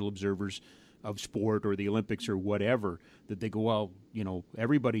casual observers of sport or the Olympics or whatever, that they go, well,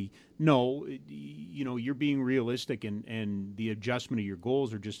 everybody, no, you're being realistic and the adjustment of your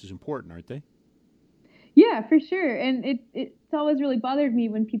goals are just as important, aren't they? Yeah, for sure. And it's always really bothered me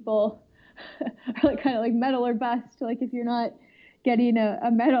when people are kind of like medal or bust. Like, if you're not getting a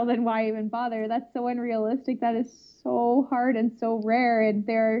medal, then why even bother? That's so unrealistic. That is so hard and so rare. And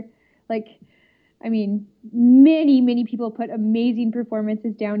they're many, many people put amazing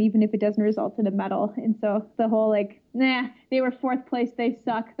performances down, even if it doesn't result in a medal. And so the whole they were 4th place, they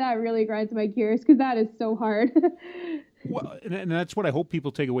suck, that really grinds my gears, because that is so hard. Well, and that's what I hope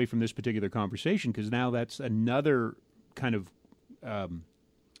people take away from this particular conversation, because now that's another kind of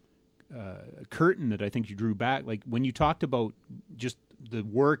curtain that I think you drew back. Like when you talked about just the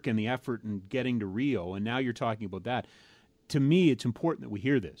work and the effort and getting to Rio, and now you're talking about that. To me, it's important that we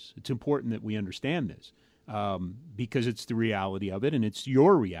hear this. It's important that we understand this because it's the reality of it, and it's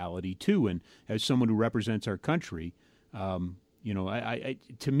your reality too. And as someone who represents our country, to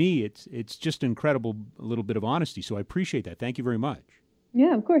me, it's just incredible, a little bit of honesty. So I appreciate that. Thank you very much.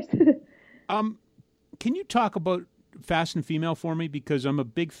 Yeah, of course. Can you talk about Fast and Female for me? Because I'm a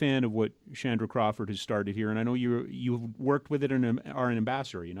big fan of what Chandra Crawford has started here, and I know you've worked with it and are an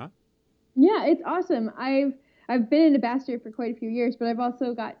ambassador, are you not? Yeah, it's awesome. I've been an ambassador for quite a few years, but I've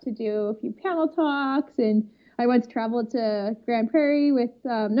also got to do a few panel talks, and I once traveled to Grand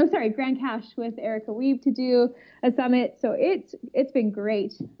Cache with Erica Wiebe to do a summit. So it's been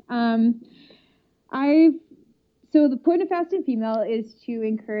great. So the point of Fast and Female is to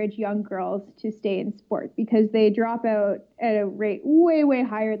encourage young girls to stay in sport, because they drop out at a rate way, way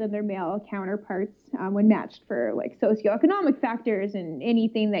higher than their male counterparts when matched for socioeconomic factors and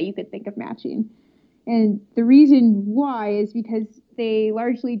anything that you could think of matching. And the reason why is because they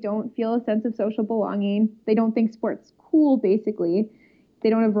largely don't feel a sense of social belonging. They don't think sport's cool, basically. They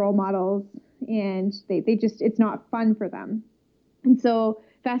don't have role models, and they just, it's not fun for them. And so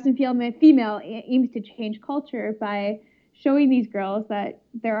Fast and Female aims to change culture by showing these girls that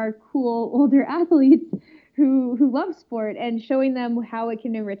there are cool older athletes who love sport, and showing them how it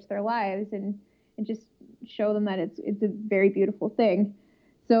can enrich their lives, and just show them that it's a very beautiful thing.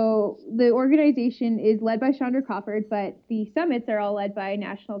 So the organization is led by Chandra Crawford, but the summits are all led by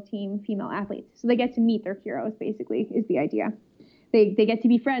national team female athletes. So they get to meet their heroes, basically, is the idea. They get to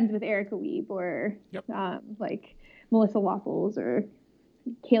be friends with Erica Wiebe or Melissa Waffles or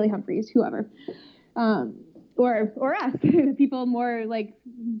Kaylee Humphreys, whoever. Or us, people more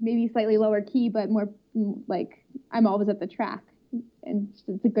maybe slightly lower key, but more I'm always at the track. And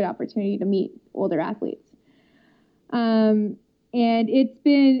it's a good opportunity to meet older athletes. And it's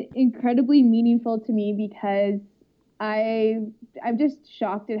been incredibly meaningful to me, because I'm just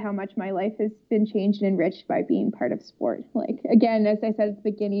shocked at how much my life has been changed and enriched by being part of sport. Again, as I said at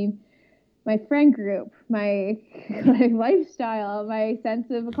the beginning, my friend group, my lifestyle, my sense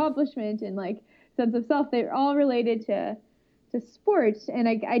of accomplishment and sense of self, they're all related to sport. And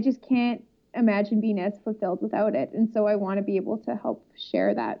I just can't imagine being as fulfilled without it. And so I want to be able to help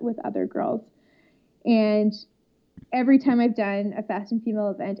share that with other girls. And every time I've done a Fast and Female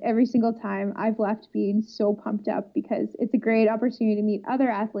event, every single time I've left being so pumped up, because it's a great opportunity to meet other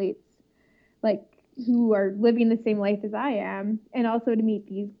athletes like who are living the same life as I am, and also to meet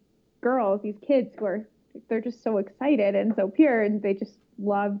these girls, these kids they're just so excited and so pure, and they just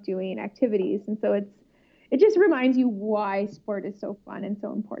love doing activities. And so it just reminds you why sport is so fun and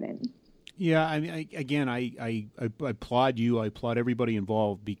so important. Yeah, I mean, I applaud you. I applaud everybody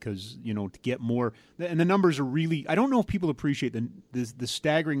involved, because, to get more, and the numbers are really, I don't know if people appreciate the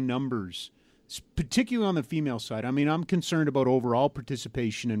staggering numbers, particularly on the female side. I mean, I'm concerned about overall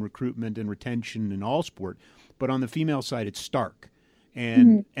participation and recruitment and retention in all sport, but on the female side, it's stark.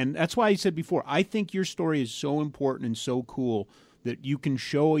 And that's why I said before, I think your story is so important and so cool that you can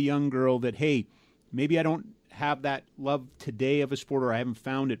show a young girl that, hey, maybe I don't have that love today of a sport, or I haven't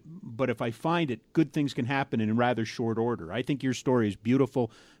found it, but if I find it, good things can happen in rather short order. I think your story is beautiful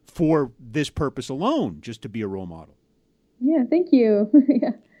for this purpose alone, just to be a role model. Yeah, thank you.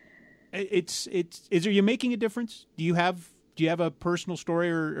 Yeah. Are you making a difference? Do you have a personal story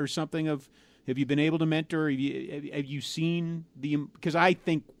or something of, have you been able to mentor? Have you seen because I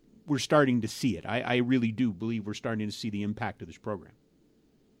think we're starting to see it. I really do believe we're starting to see the impact of this program.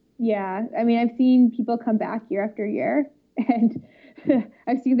 Yeah, I mean, I've seen people come back year after year, and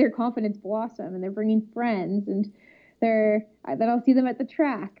I've seen their confidence blossom, and they're bringing friends, and then I'll see them at the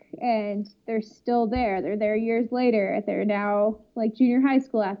track, and they're still there. They're there years later. They're now like junior high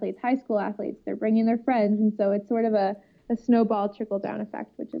school athletes, high school athletes. They're bringing their friends, and so it's sort of a snowball trickle-down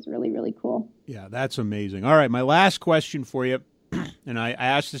effect, which is really, really cool. Yeah, that's amazing. All right, my last question for you, and I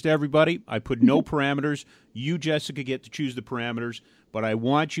asked this to everybody. I put no parameters. You, Jessica, get to choose the parameters, but I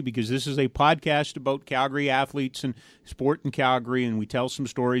want you, because this is a podcast about Calgary athletes and sport in Calgary, and we tell some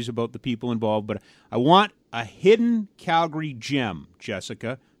stories about the people involved, but I want a hidden Calgary gem,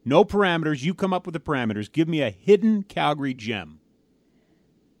 Jessica. No parameters. You come up with the parameters. Give me a hidden Calgary gem.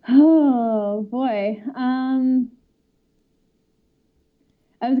 Oh, boy.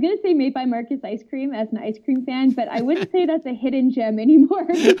 I was going to say Made by Marcus ice cream as an ice cream fan, but I wouldn't say that's a hidden gem anymore.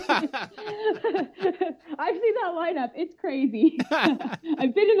 I've seen that lineup. It's crazy.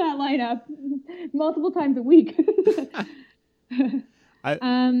 I've been in that lineup multiple times a week.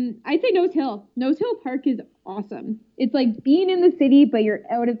 I'd say Nose Hill. Nose Hill Park is awesome. It's like being in the city, but you're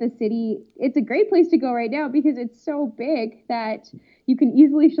out of the city. It's a great place to go right now because it's so big that you can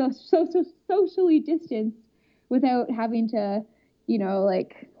easily socially distance without having to,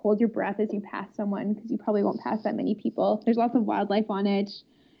 like hold your breath as you pass someone, because you probably won't pass that many people. There's lots of wildlife on it.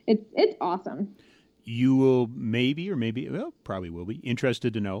 It's awesome. You will probably will be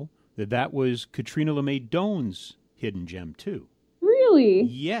interested to know that was Katrina LeMay Doan's hidden gem too. Really?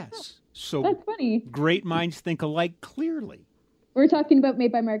 Yes. So that's funny. Great minds think alike, clearly. We're talking about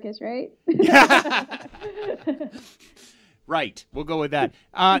Made by Marcus, right? Right. We'll go with that.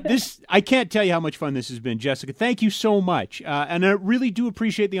 I can't tell you how much fun this has been, Jessica. Thank you so much. And I really do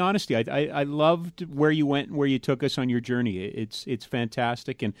appreciate the honesty. I loved where you went and where you took us on your journey. It's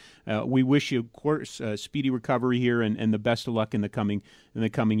fantastic. And we wish you, of course, speedy recovery here and the best of luck in the coming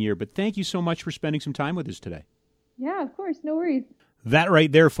year. But thank you so much for spending some time with us today. Yeah, of course. No worries. That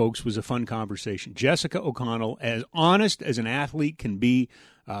right there, folks, was a fun conversation. Jessica O'Connell, as honest as an athlete can be,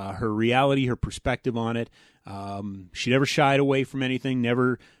 her reality, her perspective on it. She never shied away from anything,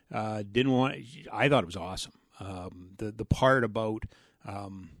 never didn't want. I thought it was awesome. The part about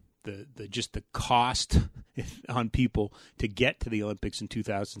the cost on people to get to the Olympics in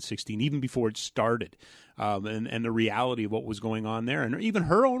 2016, even before it started, and the reality of what was going on there, and even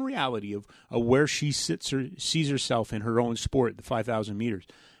her own reality of where she sees herself in her own sport, the 5,000 meters.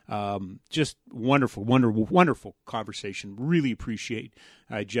 Just wonderful conversation. Really appreciate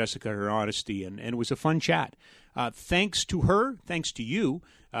Jessica, her honesty, and it was a fun chat. Thanks to her, thanks to you.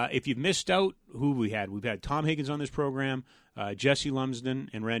 If you've missed out, who we've had Tom Higgins on this program, Jesse Lumsden,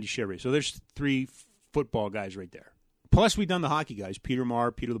 and Randy Chevrier. So there's 3 football guys right there. Plus, we've done the hockey guys, Peter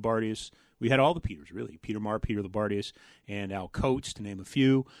Marr, Peter Labardius. We had all the Peters, really. Peter Marr, Peter Labardius, and Al Coates, to name a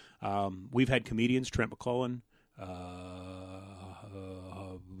few. We've had comedians, Trent McClellan,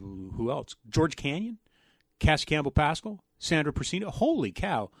 who else? George Canyon, Cassie Campbell-Pascal, Sandra Persino. Holy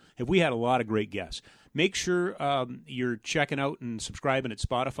cow, have we had a lot of great guests. Make sure you're checking out and subscribing at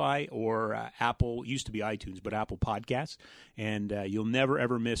Spotify or Apple, used to be iTunes, but Apple Podcasts, and you'll never,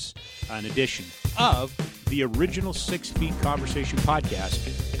 ever miss an edition of the original 6 Feet Conversation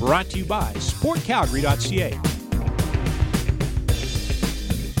podcast, brought to you by SportCalgary.ca.